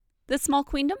The Small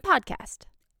Queendom Podcast,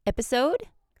 episode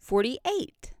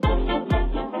 48.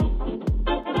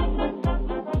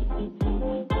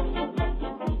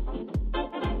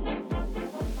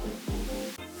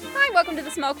 Hi, welcome to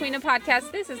the Small Queendom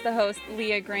Podcast. This is the host,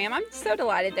 Leah Graham. I'm so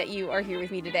delighted that you are here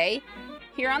with me today.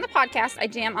 Here on the podcast, I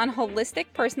jam on holistic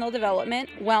personal development,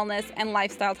 wellness, and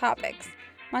lifestyle topics.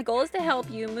 My goal is to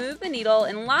help you move the needle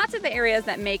in lots of the areas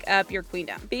that make up your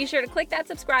queendom. Be sure to click that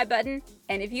subscribe button,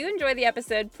 and if you enjoy the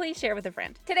episode, please share with a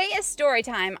friend. Today is story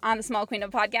time on the Small Queendom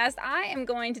Podcast. I am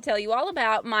going to tell you all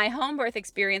about my home birth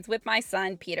experience with my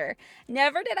son, Peter.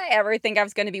 Never did I ever think I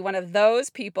was going to be one of those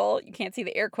people, you can't see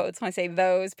the air quotes when I say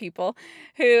those people,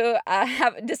 who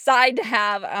decide to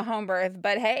have a home birth,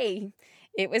 but hey,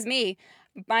 it was me.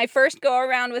 My first go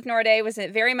around with Norday was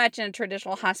very much in a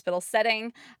traditional hospital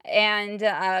setting. And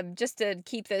just to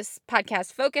keep this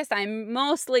podcast focused, I'm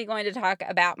mostly going to talk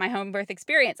about my home birth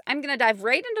experience. I'm going to dive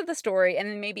right into the story, and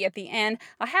then maybe at the end,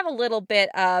 I'll have a little bit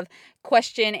of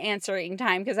question answering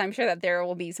time because I'm sure that there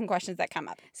will be some questions that come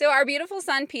up. So our beautiful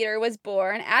son, Peter, was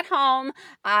born at home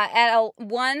at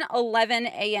 1:11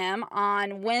 a.m.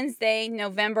 on Wednesday,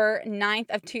 November 9th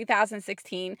of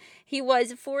 2016. He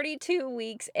was 42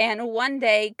 weeks and 1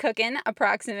 day cooking,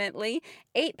 approximately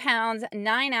 8 pounds,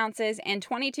 9 ounces, and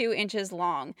 22 inches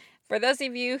long. For those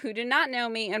of you who do not know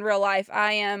me in real life,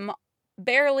 I am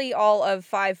barely all of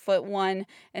 5'1",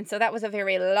 and so that was a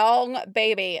very long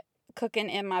baby cooking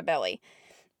in my belly.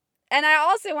 And I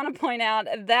also want to point out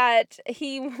that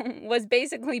he was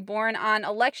basically born on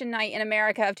election night in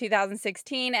America of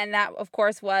 2016, and that, of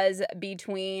course, was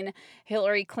between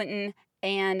Hillary Clinton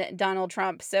and Donald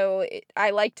Trump. So I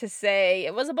like to say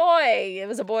it was a boy. It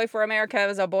was a boy for America. It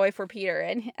was a boy for Peter.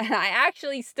 And I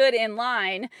actually stood in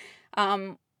line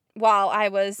while I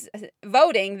was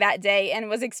voting that day and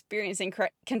was experiencing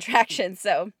contractions.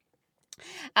 So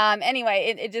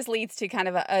anyway, it just leads to kind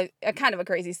of a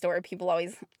crazy story. People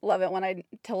always love it when I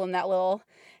tell them that little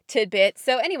tidbit.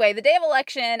 So anyway, the day of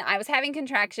election, I was having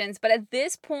contractions, but at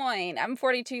this point, I'm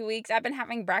 42 weeks. I've been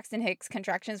having Braxton Hicks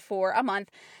contractions for a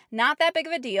month. Not that big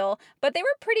of a deal, but they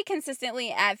were pretty consistently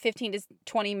at 15 to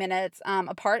 20 minutes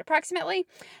apart approximately.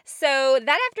 So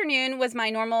that afternoon was my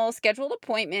normal scheduled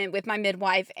appointment with my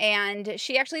midwife, and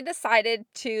she actually decided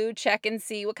to check and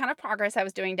see what kind of progress I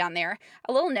was doing down there.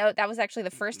 A little note, that was actually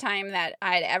the first time that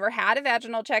I'd ever had a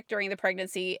vaginal check during the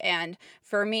pregnancy, and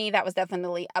for me, that was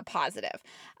definitely a positive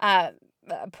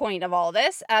point of all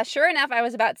this. Sure enough, I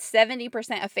was about 70%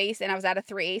 effaced and I was at a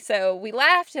 3. So we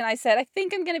laughed and I said, I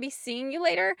think I'm going to be seeing you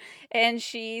later. And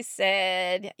she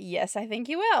said, yes, I think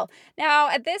you will. Now,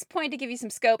 at this point, to give you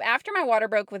some scope, after my water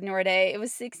broke with Norday, it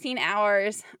was 16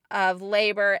 hours of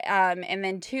labor and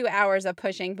then 2 hours of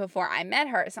pushing before I met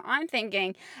her. So I'm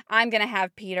thinking I'm going to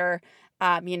have Peter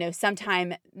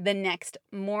sometime the next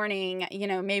morning,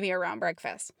 maybe around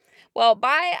breakfast. Well,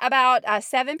 by about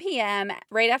 7 p.m.,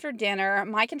 right after dinner,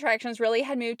 my contractions really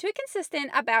had moved to a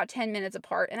consistent about 10 minutes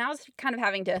apart, and I was kind of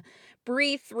having to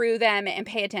breathe through them and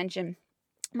pay attention.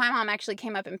 My mom actually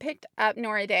came up and picked up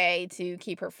Nora Day to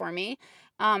keep her for me.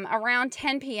 Around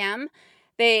 10 p.m.,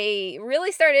 they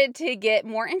really started to get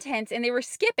more intense, and they were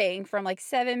skipping from like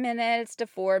 7 minutes to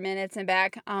 4 minutes and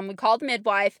back. We called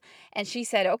midwife, and she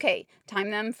said, okay, time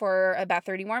them for about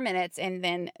 30 more minutes, and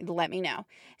then let me know.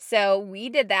 So we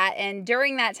did that, and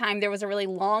during that time, there was a really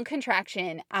long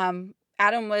contraction.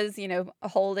 Adam was,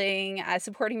 holding,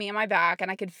 supporting me on my back,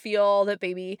 and I could feel the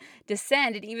baby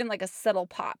descend and even like a subtle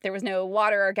pop. There was no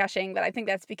water or gushing, but I think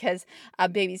that's because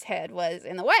baby's head was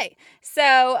in the way.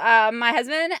 So my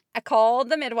husband called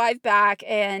the midwife back,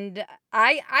 and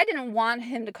I didn't want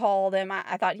him to call them.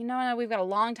 I thought, we've got a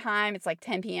long time. It's like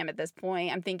 10 p.m. at this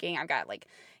point. I'm thinking I've got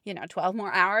 12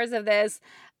 more hours of this.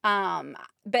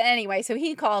 But anyway, so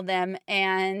he called them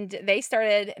and they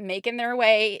started making their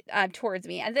way towards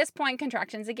me. At this point,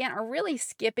 contractions again are really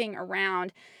skipping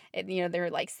around. They're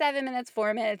like 7 minutes,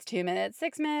 4 minutes, 2 minutes,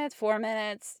 6 minutes, 4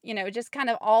 minutes, just kind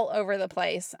of all over the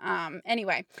place.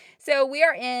 Anyway, so we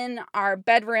are in our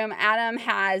bedroom.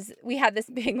 We had this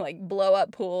big blow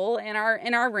up pool in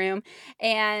our room,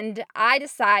 and I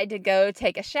decide to go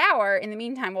take a shower in the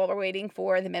meantime while we're waiting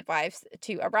for the midwives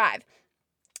to arrive.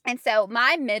 And so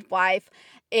my midwife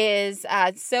is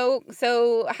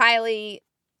so highly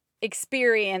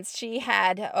experienced. She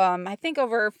had, I think,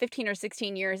 over 15 or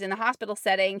 16 years in the hospital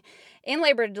setting. In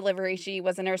labor and delivery, she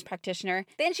was a nurse practitioner.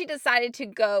 Then she decided to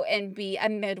go and be a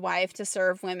midwife to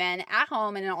serve women at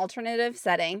home in an alternative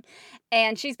setting.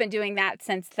 And she's been doing that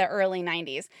since the early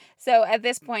 90s. So at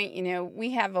this point,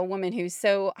 we have a woman who's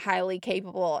so highly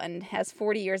capable and has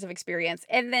 40 years of experience.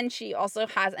 And then she also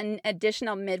has an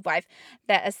additional midwife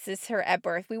that assists her at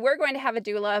birth. We were going to have a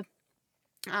doula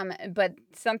But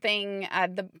something,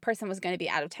 the person was going to be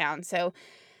out of town. So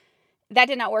that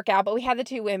did not work out, but we had the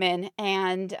two women,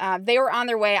 and they were on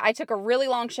their way. I took a really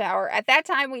long shower. At that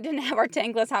time, we didn't have our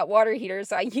tankless hot water heater,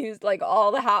 so I used like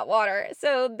all the hot water.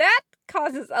 So that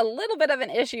causes a little bit of an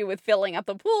issue with filling up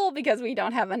the pool because we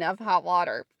don't have enough hot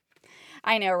water.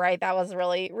 I know, right? That was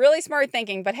really, really smart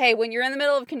thinking. But hey, when you're in the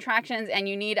middle of contractions and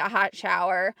you need a hot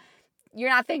shower, you're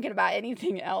not thinking about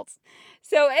anything else.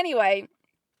 So anyway,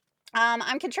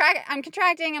 I'm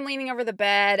contracting, I'm leaning over the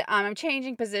bed, I'm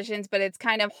changing positions, but it's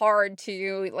kind of hard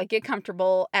to like get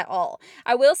comfortable at all.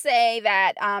 I will say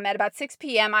that at about 6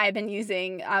 p.m. I have been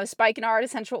using spikenard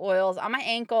essential oils on my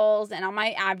ankles and on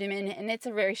my abdomen, and it's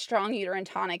a very strong uterine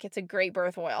tonic. It's a great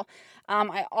birth oil.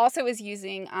 I also was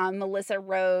using Melissa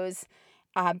Rose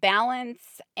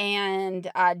balance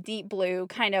and deep blue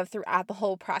kind of throughout the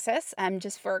whole process,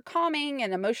 just for calming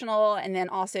and emotional. And then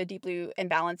also deep blue and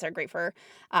balance are great for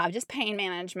just pain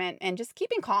management and just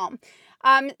keeping calm.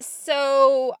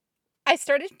 So I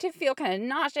started to feel kind of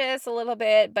nauseous a little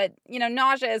bit, but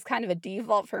nausea is kind of a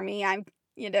default for me.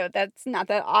 That's not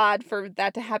that odd for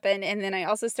that to happen. And then I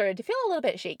also started to feel a little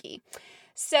bit shaky.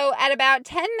 So at about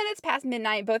 10 minutes past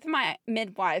midnight, both of my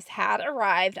midwives had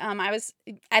arrived.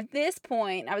 At this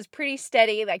point, I was pretty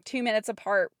steady, like 2 minutes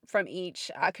apart from each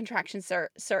contraction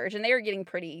surge, and they were getting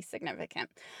pretty significant.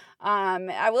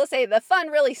 I will say the fun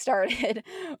really started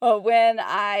when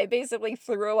I basically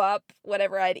threw up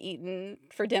whatever I'd eaten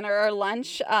for dinner or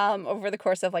lunch over the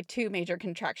course of like 2 major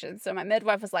contractions. So my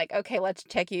midwife was like, okay, let's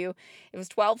check you. It was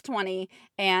 12:20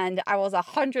 and I was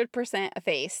 100%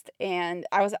 effaced, and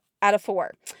I was out of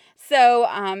 4. So it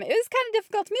was kind of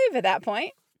difficult to move at that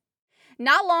point.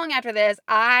 Not long after this,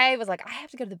 I was like, I have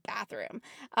to go to the bathroom.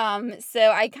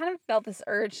 So I kind of felt this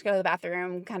urge to go to the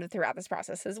bathroom kind of throughout this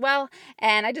process as well.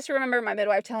 And I just remember my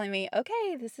midwife telling me,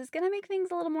 okay, this is going to make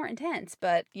things a little more intense.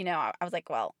 But, I was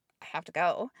like, well, I have to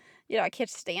go. I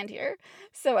can't stand here.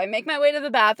 So I make my way to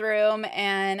the bathroom,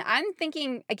 and I'm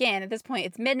thinking, again, at this point,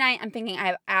 it's midnight. I'm thinking I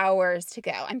have hours to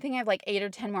go. I'm thinking I have like 8 or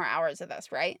 10 more hours of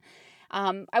this, right?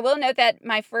 I will note that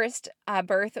my first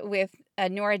birth with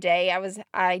Nora Day,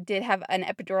 I did have an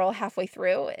epidural halfway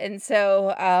through, and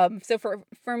so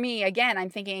for me, again, I'm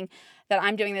thinking that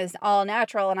I'm doing this all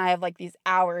natural, and I have like these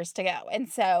hours to go, and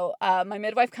so my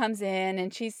midwife comes in,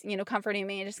 and she's comforting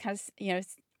me, and just kind of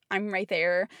I'm right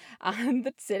there,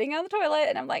 sitting on the toilet,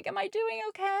 and I'm like, "Am I doing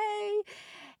okay?"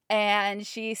 And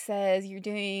she says, "You're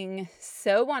doing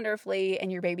so wonderfully,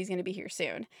 and your baby's going to be here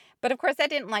soon." But of course, that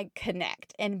didn't like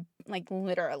connect. And like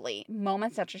literally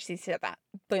moments after she said that,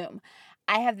 boom,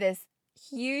 I have this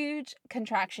huge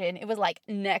contraction. It was like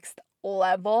next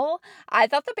level. I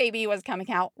thought the baby was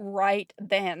coming out right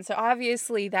then. So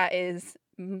obviously, that is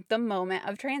the moment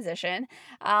of transition.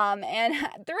 And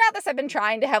throughout this, I've been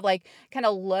trying to have like kind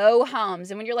of low hums.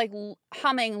 And when you're like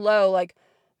humming low, like,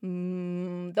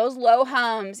 those low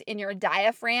hums in your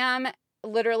diaphragm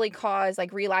literally cause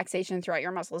like relaxation throughout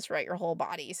your muscles, throughout your whole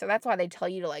body. So that's why they tell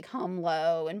you to like hum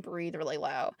low and breathe really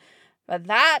low. But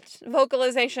that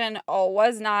vocalization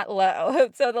was not low.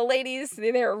 So the ladies,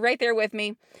 they're right there with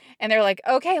me, and they're like,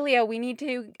 "Okay, Leah, we need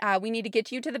to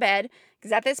get you to the bed,"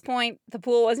 because at this point the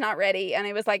pool was not ready, and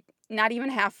it was like not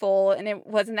even half full, and it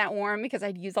wasn't that warm because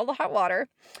I'd used all the hot water.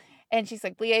 And she's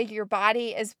like, "Leah, your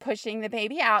body is pushing the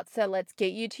baby out, so let's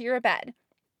get you to your bed."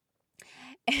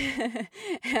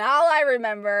 And all I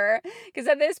remember, because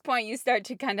at this point you start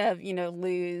to kind of,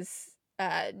 lose,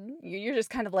 you're just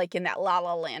kind of like in that la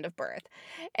la land of birth.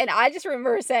 And I just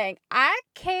remember saying, I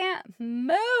can't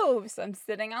move. So I'm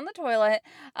sitting on the toilet.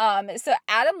 So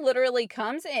Adam literally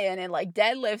comes in and like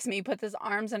deadlifts me, puts his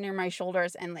arms under my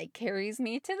shoulders, and like carries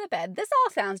me to the bed. This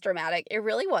all sounds dramatic. It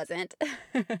really wasn't.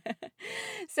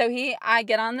 So I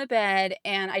get on the bed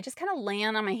and I just kind of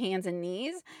land on my hands and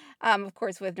knees. Of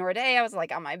course, with Nora Day, I was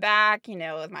like on my back,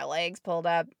 with my legs pulled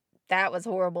up. That was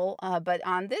horrible. But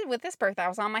with this birth, I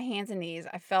was on my hands and knees.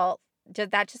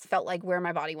 That just felt like where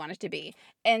my body wanted to be.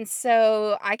 And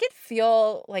so I could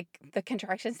feel like the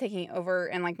contractions taking over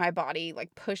and like my body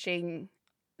like pushing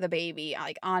the baby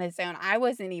like on its own. I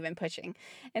wasn't even pushing.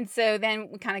 And so then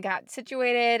we kind of got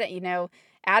situated,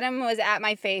 Adam was at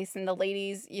my face, and the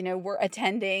ladies, were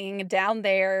attending down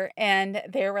there, and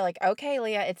they were like, "Okay,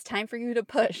 Leah, it's time for you to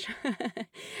push."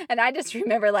 And I just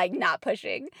remember like not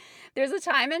pushing. There's a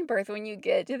time in birth when you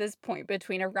get to this point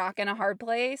between a rock and a hard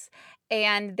place,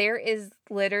 and there is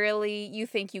literally, you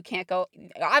think you can't go,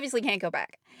 obviously can't go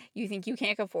back. You think you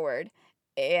can't go forward,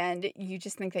 and you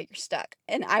just think that you're stuck.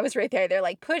 And I was right there. They're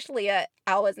like, "Push, Leah."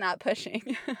 I was not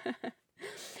pushing.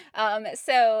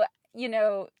 So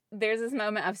there's this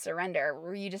moment of surrender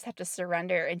where you just have to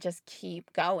surrender and just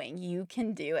keep going. You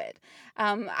can do it.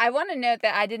 I want to note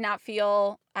that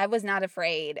I was not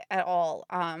afraid at all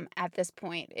at this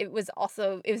point. It was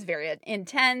very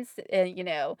intense,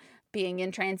 being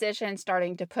in transition,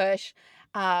 starting to push.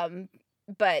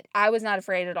 But I was not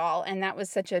afraid at all. And that was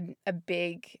such a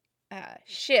big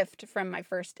shift from my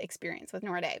first experience with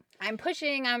Norday. I'm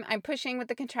pushing with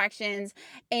the contractions,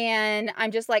 and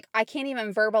I'm just like, I can't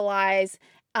even verbalize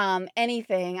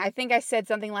anything. I think I said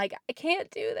something like, I can't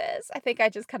do this. I think I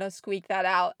just kind of squeaked that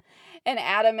out. And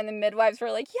Adam and the midwives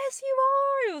were like, yes, you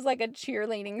are. It was like a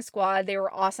cheerleading squad. They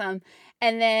were awesome.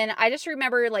 And then I just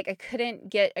remember like I couldn't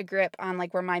get a grip on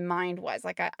like where my mind was.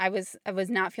 Like I was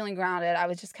not feeling grounded. I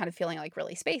was just kind of feeling like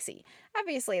really spacey.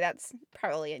 Obviously that's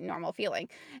probably a normal feeling.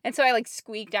 And so I like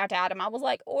squeaked out to Adam. I was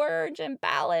like, orange and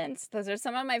balance. Those are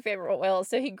some of my favorite oils.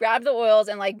 So he grabbed the oils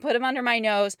and like put them under my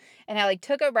nose, and I like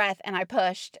took a breath and I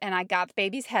pushed and I got the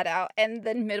baby's head out, and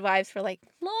the midwives were like,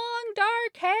 long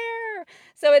dark hair.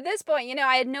 So at this point,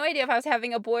 I had no idea if I was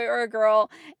having a boy or a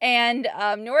girl, and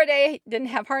Norday didn't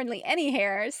have hardly any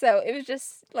hair. So it was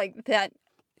just like that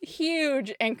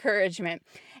huge encouragement.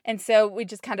 And so we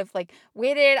just kind of like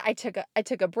waited. I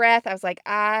took a breath. I was like,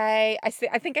 I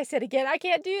think I said again, I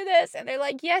can't do this. And they're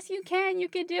like, yes, you can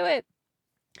do it.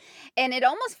 And it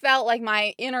almost felt like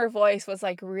my inner voice was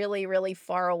like really, really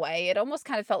far away. It almost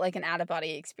kind of felt like an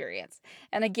out-of-body experience.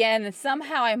 And again,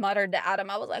 somehow I muttered to Adam,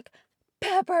 I was like,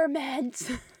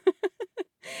 peppermint.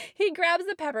 He grabs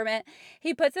the peppermint.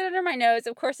 He puts it under my nose.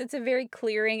 Of course, it's a very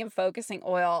clearing and focusing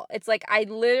oil. It's like I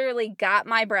literally got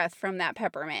my breath from that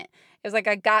peppermint. It was like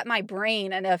I got my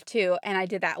brain enough too. And I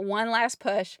did that one last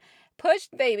push,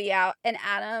 pushed baby out. And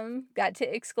Adam got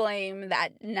to exclaim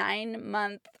that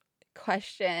 9-month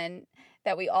question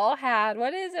that we all had.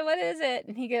 What is it? What is it?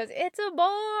 And he goes, it's a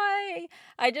boy.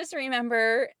 I just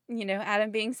remember, Adam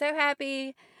being so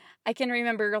happy. I can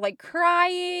remember like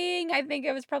crying. I think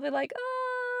I was probably like,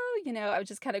 oh, I was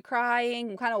just kind of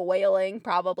crying, kind of wailing,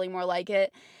 probably more like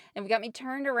it. And we got me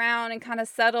turned around and kind of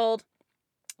settled.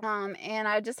 And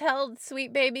I just held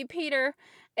sweet baby Peter,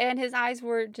 and his eyes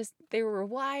were they were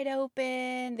wide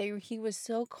open. He was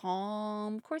so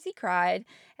calm. Of course he cried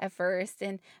at first,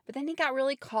 but then he got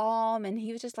really calm, and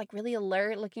he was just like really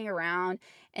alert, looking around,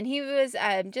 and he was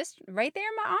just right there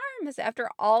in my arms after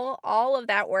all of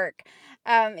that work.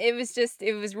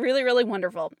 It was really, really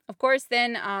wonderful. Of course,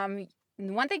 then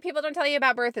one thing people don't tell you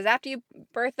about birth is after you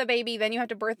birth the baby, then you have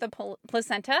to birth the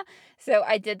placenta. So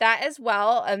I did that as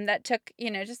well. That took,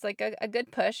 just like a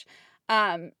good push.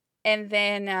 And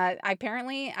then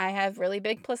apparently I have really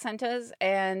big placentas,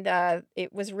 and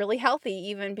it was really healthy,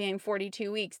 even being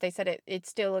 42 weeks. They said it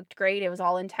still looked great. It was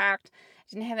all intact.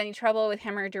 Didn't have any trouble with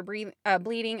hemorrhage or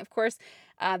bleeding. Of course,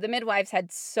 the midwives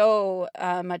had so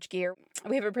much gear.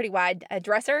 We have a pretty wide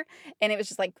dresser, and it was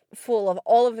just like full of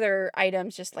all of their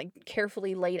items, just like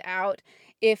carefully laid out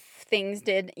if things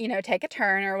did, take a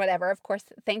turn or whatever. Of course,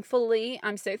 thankfully,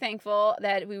 I'm so thankful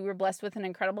that we were blessed with an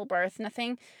incredible birth.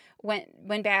 Nothing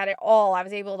went bad at all. I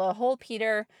was able to hold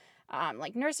Peter,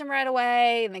 nurse him right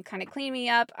away, and then kind of clean me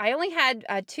up. I only had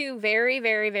 2 very,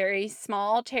 very, very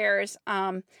small tears.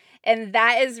 And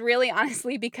that is really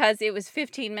honestly because it was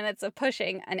 15 minutes of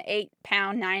pushing an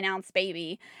 8-pound, 9-ounce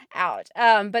baby out.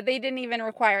 But they didn't even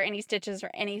require any stitches or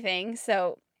anything.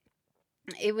 So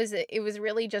it was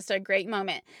really just a great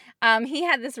moment. He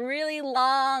had this really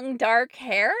long, dark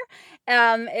hair.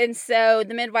 And so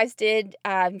the midwives did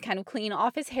kind of clean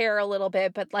off his hair a little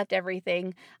bit, but left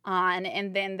everything on.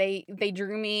 And then they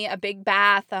drew me a big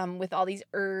bath with all these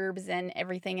herbs and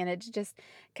everything, and it just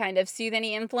kind of soothed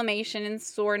any inflammation and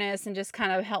soreness, and just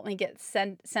kind of helped me get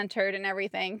centered and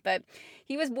everything. But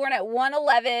he was born at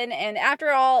 1:11, and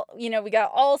after all, we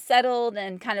got all settled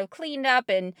and kind of cleaned up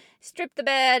and stripped the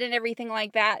bed and everything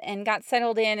like that, and got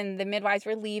settled in, and the midwives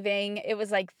were leaving. It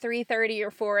was like 3:30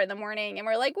 or 4 in the morning, and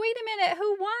we're like, wait a minute,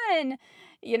 who won?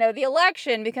 The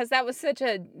election, because that was such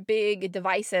a big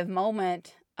divisive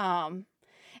moment.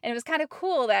 And it was kind of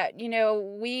cool that,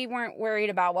 we weren't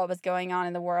worried about what was going on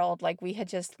in the world. Like we had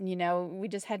just, we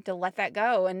just had to let that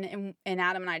go. And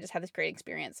Adam and I just had this great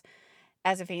experience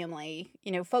as a family,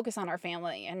 focus on our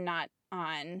family and not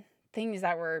on things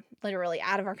that were literally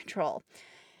out of our control.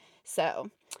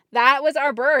 So that was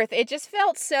our birth. It just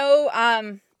felt so,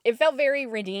 it felt very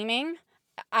redeeming.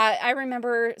 I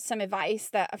remember some advice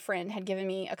that a friend had given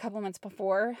me a couple months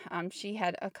before. She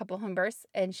had a couple home births,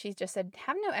 and she just said,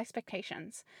 have no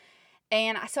expectations.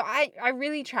 And so I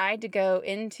really tried to go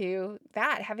into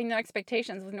that, having no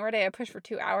expectations. With Norday, I pushed for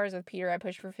 2 hours. With Peter, I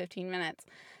pushed for 15 minutes.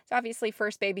 So obviously,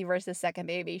 first baby versus second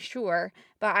baby, sure.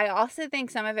 But I also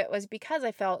think some of it was because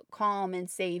I felt calm and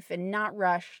safe and not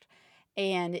rushed.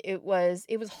 And it was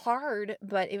hard,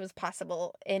 but it was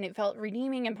possible. And it felt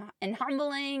redeeming and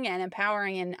humbling and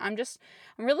empowering. And I'm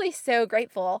really so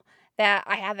grateful that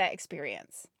I had that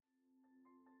experience.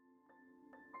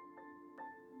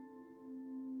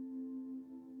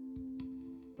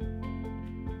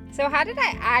 So, how did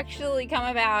I actually come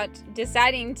about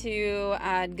deciding to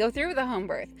go through with a home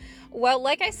birth? Well,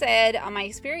 like I said, my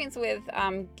experience with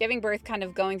giving birth, kind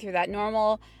of going through that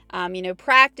normal,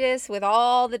 practice with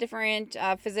all the different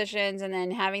physicians, and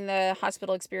then having the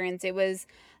hospital experience, it was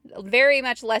very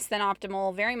much less than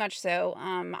optimal, very much so.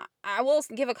 I will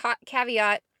give a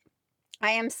caveat. I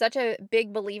am such a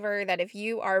big believer that if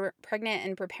you are pregnant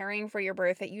and preparing for your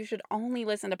birth, that you should only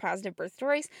listen to positive birth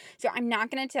stories. So I'm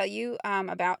not going to tell you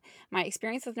about my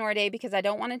experience with Norday because I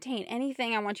don't want to taint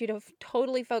anything. I want you to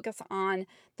totally focus on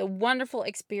the wonderful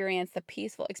experience, the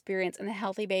peaceful experience, and the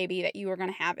healthy baby that you are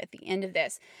going to have at the end of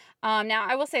this. Now,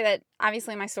 I will say that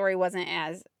obviously my story wasn't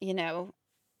as,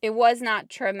 it was not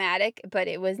traumatic, but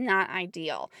it was not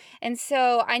ideal. And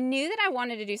so I knew that I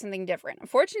wanted to do something different.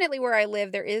 Unfortunately, where I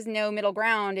live, there is no middle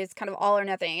ground. It's kind of all or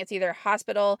nothing. It's either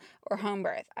hospital or home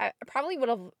birth. I probably would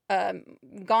have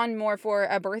gone more for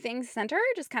a birthing center,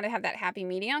 just kind of have that happy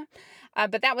medium.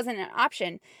 But that wasn't an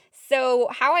option. So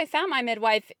how I found my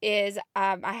midwife is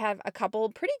I have a couple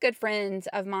pretty good friends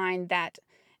of mine that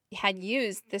had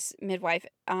used this midwife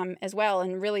as well,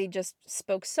 and really just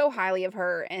spoke so highly of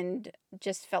her, and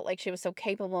just felt like she was so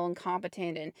capable and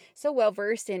competent and so well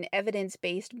versed in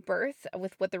evidence-based birth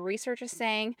with what the research is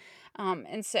saying.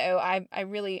 And so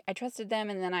I trusted them,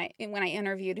 and then when I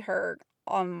interviewed her,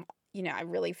 I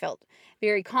really felt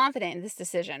very confident in this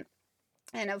decision.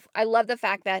 And I love the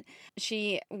fact that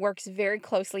she works very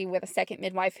closely with a second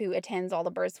midwife who attends all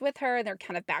the births with her. They're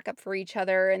kind of backup for each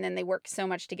other, and then they work so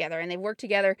much together. And they've worked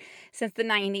together since the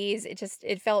 90s.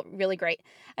 It felt really great.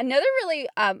 Another really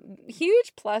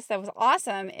huge plus that was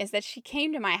awesome is that she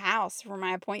came to my house for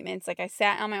my appointments. Like, I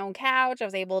sat on my own couch. I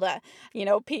was able to,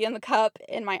 pee in the cup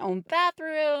in my own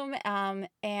bathroom,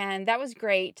 and that was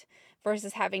great.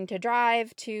 Versus having to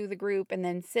drive to the group and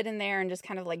then sit in there and just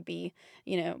kind of like be,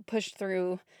 pushed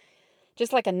through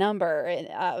just like a number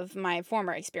of my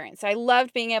former experience. So I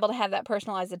loved being able to have that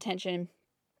personalized attention.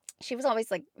 She was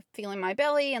always like feeling my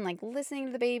belly and like listening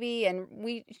to the baby. And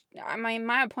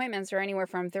my appointments are anywhere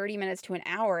from 30 minutes to an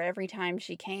hour every time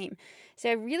she came.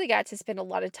 So I really got to spend a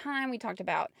lot of time. We talked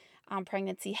about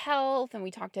pregnancy health, and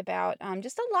we talked about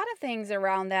just a lot of things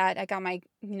around that. I got my,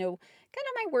 kind of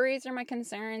my worries or my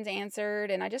concerns answered,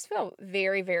 and I just felt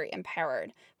very, very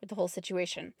empowered with the whole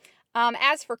situation.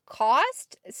 As for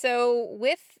cost, so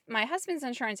with my husband's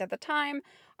insurance at the time,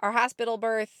 our hospital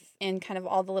birth, and kind of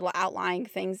all the little outlying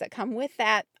things that come with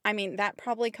that, I mean, that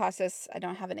probably cost us, I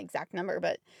don't have an exact number,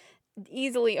 but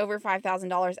easily over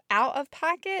 $5,000 out of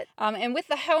pocket. And with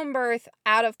the home birth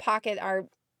out of pocket,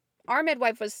 our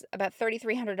midwife was about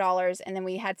 $3,300, and then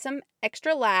we had some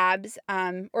extra labs,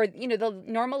 the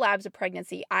normal labs of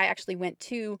pregnancy. I actually went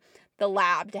to the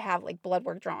lab to have like blood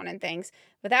work drawn and things,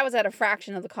 but that was at a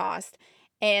fraction of the cost.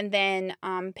 And then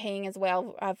paying as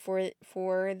well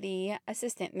for the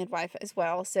assistant midwife as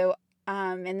well. So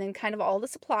and then kind of all the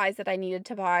supplies that I needed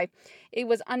to buy, it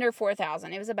was under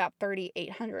 $4,000. It was about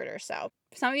 $3,800 or so.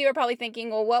 Some of you are probably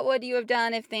thinking, well, what would you have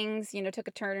done if things took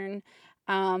a turn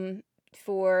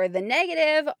for the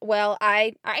negative? Well,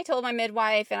 I told my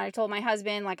midwife and I told my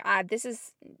husband, like, this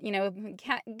is,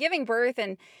 giving birth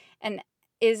and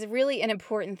is really an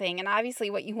important thing. And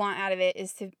obviously what you want out of it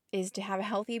is to have a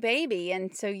healthy baby.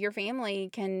 And so your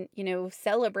family can,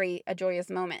 celebrate a joyous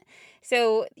moment.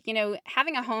 So,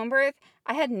 having a home birth,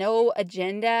 I had no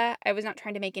agenda. I was not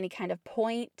trying to make any kind of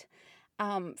point.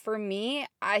 For me,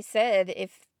 I said,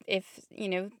 if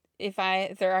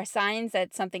there are signs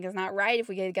that something is not right, if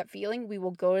we get a gut feeling, we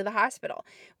will go to the hospital.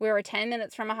 We were 10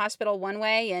 minutes from a hospital one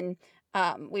way, and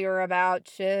we were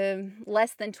about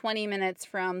less than 20 minutes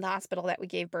from the hospital that we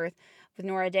gave birth with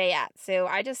Nora Day at. So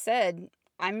I just said,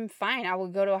 I'm fine. I will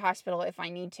go to a hospital if I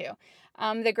need to.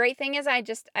 The great thing is I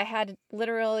had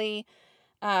literally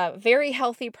very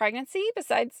healthy pregnancy,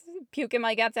 besides puking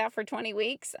my guts out for 20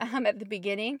 weeks at the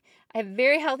beginning. I had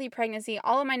very healthy pregnancy.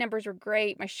 All of my numbers were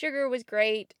great. My sugar was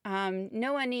great.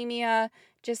 No anemia,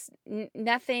 just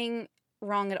nothing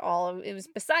wrong at all. It was,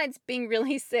 besides being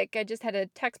really sick, I just had a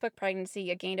textbook pregnancy.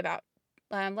 I gained about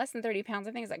less than 30 pounds.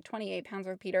 I think it's like 28 pounds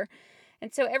with Peter.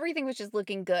 And so everything was just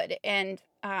looking good. And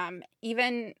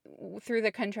even through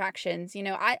the contractions,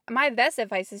 my best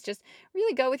advice is just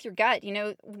really go with your gut.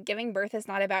 Giving birth is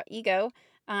not about ego.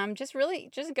 Just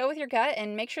go with your gut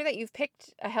and make sure that you've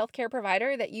picked a healthcare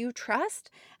provider that you trust,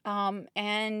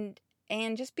 and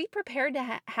just be prepared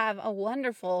to have a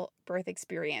wonderful birth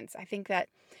experience. I think that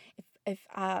if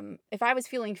I was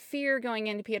feeling fear going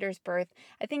into Peter's birth,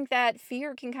 I think that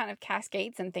fear can kind of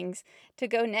cascade some things to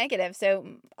go negative.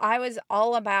 So I was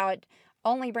all about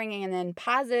only bringing in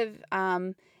positive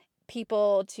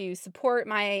people to support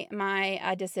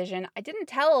my decision. I didn't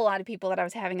tell a lot of people that I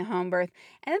was having a home birth,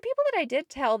 and the people that I did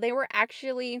tell, they were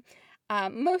actually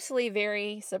mostly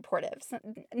very supportive. So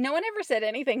no one ever said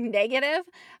anything negative,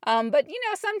 but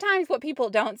sometimes what people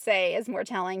don't say is more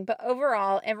telling. But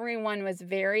overall, everyone was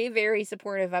very, very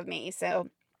supportive of me. So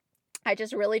I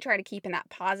just really try to keep in that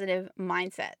positive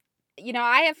mindset.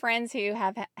 I have friends who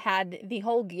have had the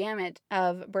whole gamut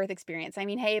of birth experience. I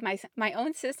mean, hey, my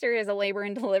own sister is a labor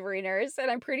and delivery nurse, and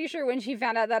I'm pretty sure when she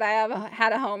found out that I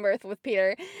had a home birth with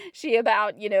Peter, she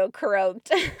about,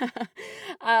 croaked.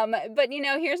 But,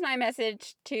 here's my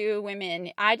message to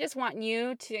women. I just want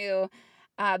you to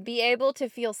be able to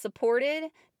feel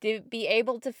supported, to be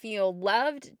able to feel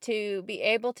loved, to be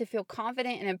able to feel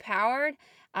confident and empowered,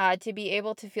 to be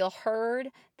able to feel heard,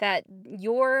 that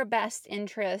your best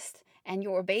interest and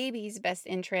your baby's best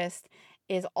interest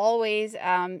is always,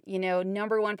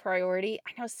 number one priority.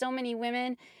 I know so many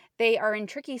women, they are in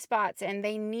tricky spots and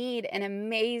they need an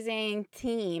amazing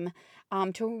team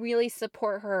to really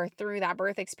support her through that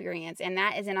birth experience. And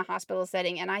that is in a hospital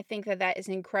setting. And I think that is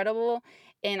incredible.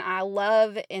 And I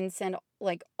love and send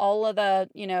all of the,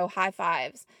 high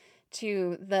fives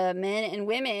to the men and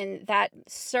women that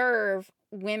serve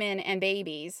women and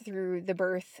babies through the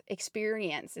birth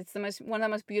experience. It's one of the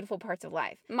most beautiful parts of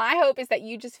life. My hope is that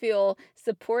you just feel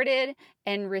supported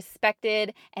and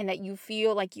respected, and that you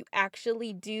feel like you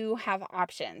actually do have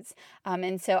options.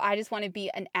 And so I just want to be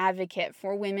an advocate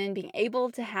for women being able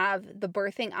to have the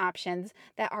birthing options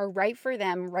that are right for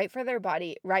them, right for their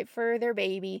body, right for their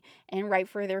baby, and right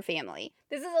for their family.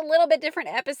 This is a little bit different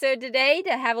episode today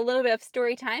to have a little bit of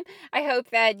story time. I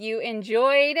hope that you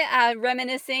enjoyed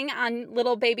reminiscing on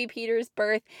little baby Peter's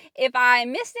birth. If I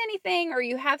missed anything or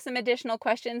you have some additional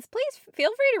questions, please feel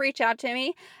free to reach out to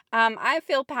me. I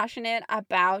feel passionate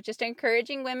about just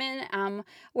encouraging women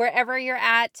wherever you're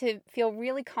at to feel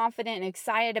really confident and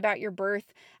excited about your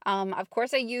birth. Of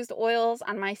course, I used oils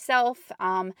on myself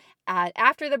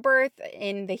after the birth.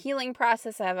 In the healing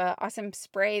process, I have an awesome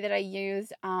spray that I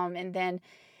used, and then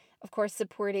of course,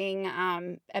 supporting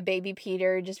a baby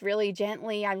Peter just really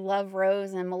gently. I love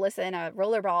Rose and Melissa in a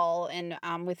rollerball,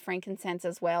 and with frankincense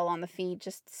as well on the feet.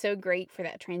 Just so great for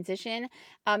that transition.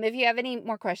 If you have any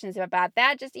more questions about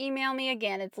that, just email me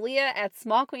again. It's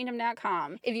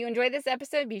leah@smallqueendom.com. If you enjoyed this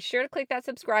episode, be sure to click that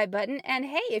subscribe button. And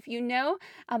hey, if you know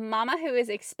a mama who is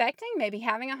expecting, maybe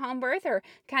having a home birth or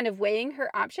kind of weighing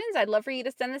her options, I'd love for you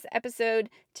to send this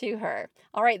episode to her.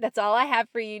 All right, that's all I have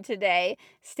for you today.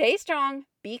 Stay strong.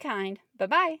 Be kind.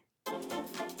 Bye-bye.